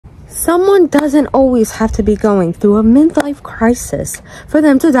Someone doesn't always have to be going through a midlife crisis for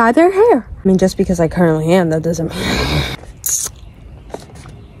them to dye their hair. I mean, just because I currently am, that doesn't mean...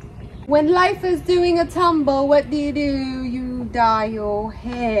 When life is doing a tumble, what do? You dye your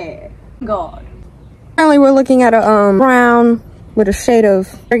hair. God. Currently, we're looking at a brown with a shade of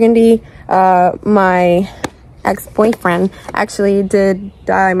burgundy. My ex-boyfriend actually did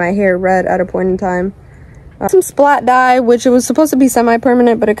dye my hair red at a point in time. Some splat dye, which it was supposed to be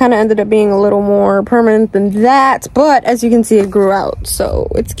semi-permanent, but it kind of ended up being a little more permanent than that. But as you can see, it grew out, so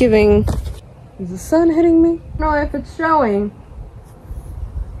it's giving... Is the sun hitting me? I don't know if it's showing,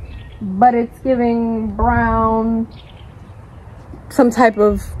 but it's giving brown, some type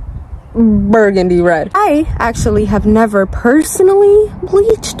of burgundy red. I actually have never personally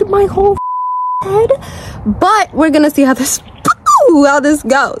bleached my whole head, but we're gonna see how this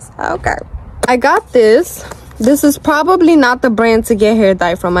goes. Okay, I got this. This is probably not the brand to get hair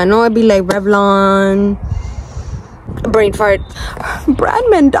dye from. I know it'd be like Revlon, brain fart, Brad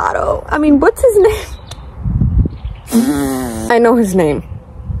Mandato. I mean, what's his name? I know his name,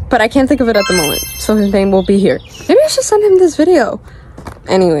 but I can't think of it at the moment, so his name will be here. Maybe I should send him this video.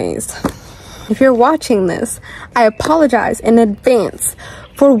 Anyways, if you're watching this, I apologize in advance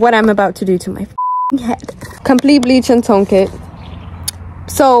for what I'm about to do to my head. Complete bleach and tone kit.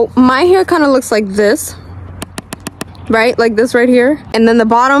 So my hair kind of looks like this, right? Like this right here. And then the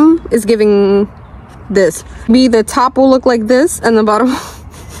bottom is giving this. The top will look like this, and the bottom...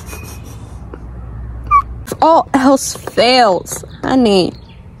 If all else fails, honey,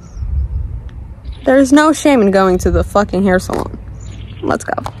 there's no shame in going to the fucking hair salon. Let's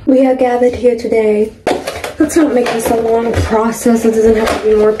go. We are gathered here today. Let's not make this a long process. It doesn't have to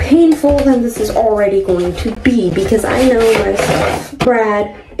be more painful than this is already going to be, because I know myself.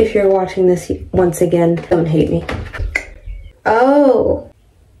 Brad, if you're watching this once again, don't hate me. Oh,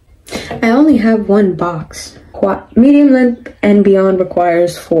 I only have one box. Medium length and beyond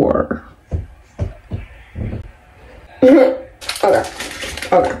requires 4. Okay.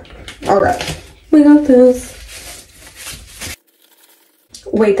 We got this.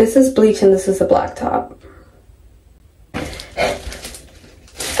 Wait, this is bleach and this is a black top. I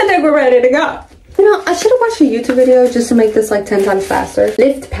think we're ready to go. You know, I should have watched a YouTube video just to make this like 10 times faster.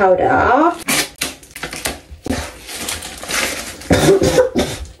 Lift powder.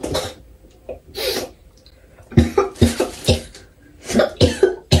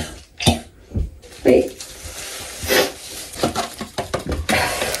 Wait.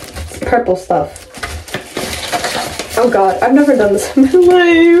 It's purple stuff. Oh god, I've never done this in my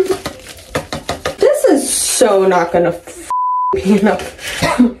life. This is so not gonna be enough.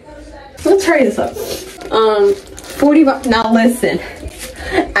 Let's hurry this up. 40 now listen,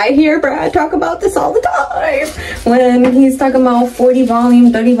 I hear Brad talk about this all the time. When he's talking about 40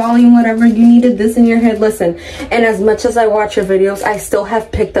 volume, 30 volume, whatever, you needed this in your head. Listen, and as much as I watch your videos, I still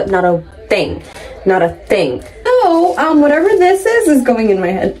have picked up not a thing. So, whatever this is going in my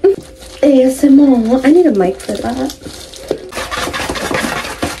head. ASMR. I need a mic for that.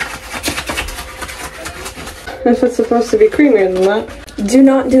 If it's supposed to be creamier than that. Do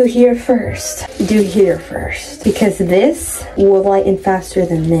not do here first. Do here first. Because this will lighten faster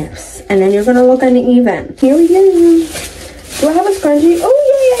than this. And then you're going to look uneven. Here we go. Do I have a scrunchie? Oh,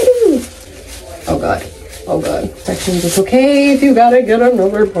 yeah, I do. Oh, God. Oh, God. Sections, it's okay if you gotta get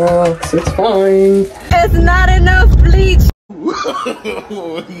another box. It's fine. It's not enough bleach.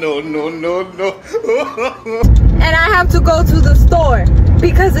 No. And I have to go to the store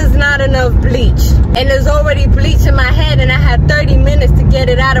because it's not enough bleach. And there's already bleach in my head, and I had 30 minutes to get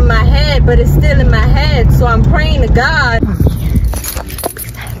it out of my head, but it's still in my head, so I'm praying to God.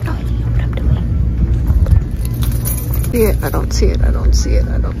 I don't see it.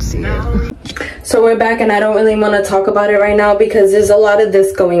 So we're back, and I don't really want to talk about it right now because there's a lot of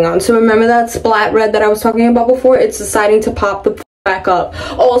this going on. So remember that splat red that I was talking about before? It's deciding to pop the back up.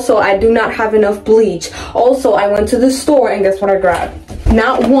 Also, I do not have enough bleach. Also, I went to the store, and guess what I grabbed?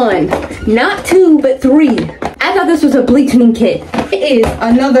 Not 1, not 2, but 3. I thought this was a bleaching kit. It is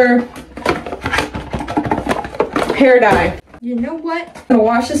another hair dye. You know what? I'm gonna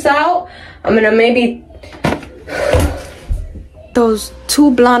wash this out. I'm gonna maybe... Those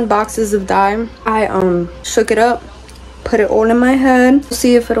 2 blonde boxes of dye, I shook it up, put it all in my head,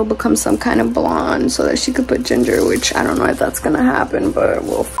 see if it'll become some kind of blonde so that she could put ginger, which I don't know if that's gonna happen, but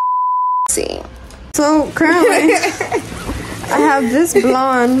we'll see. So currently I have this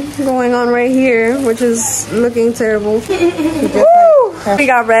blonde going on right here, which is looking terrible. We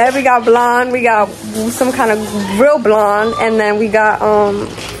got red, we got blonde, we got some kind of real blonde, and then we got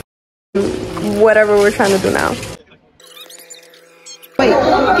whatever we're trying to do now. Wait,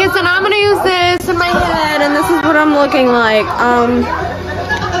 que It's in my head, and this is what I'm looking like.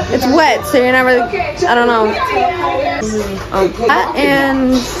 It's wet, so you're not really, I don't know.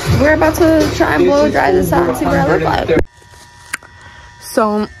 And we're about to try and blow dry this out and see what I look like.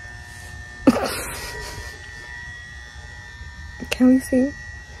 So, can we see?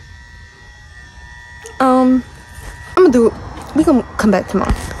 I'm gonna do it. We gonna come back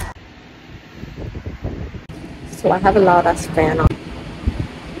tomorrow. So I have a loud ass fan on.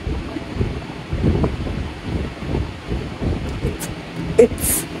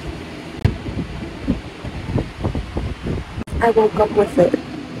 It's I woke up with it,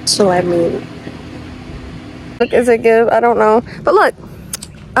 so I mean, look, is it good? I don't know, but look,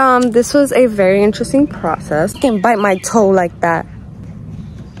 this was a very interesting process. I can bite my toe like that.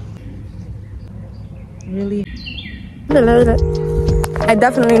 Really, I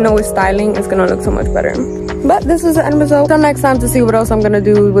definitely know with styling it's gonna look so much better. But this is the end result. Until next time to see what else I'm gonna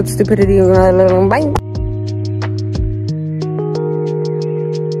do with stupidity. Bye.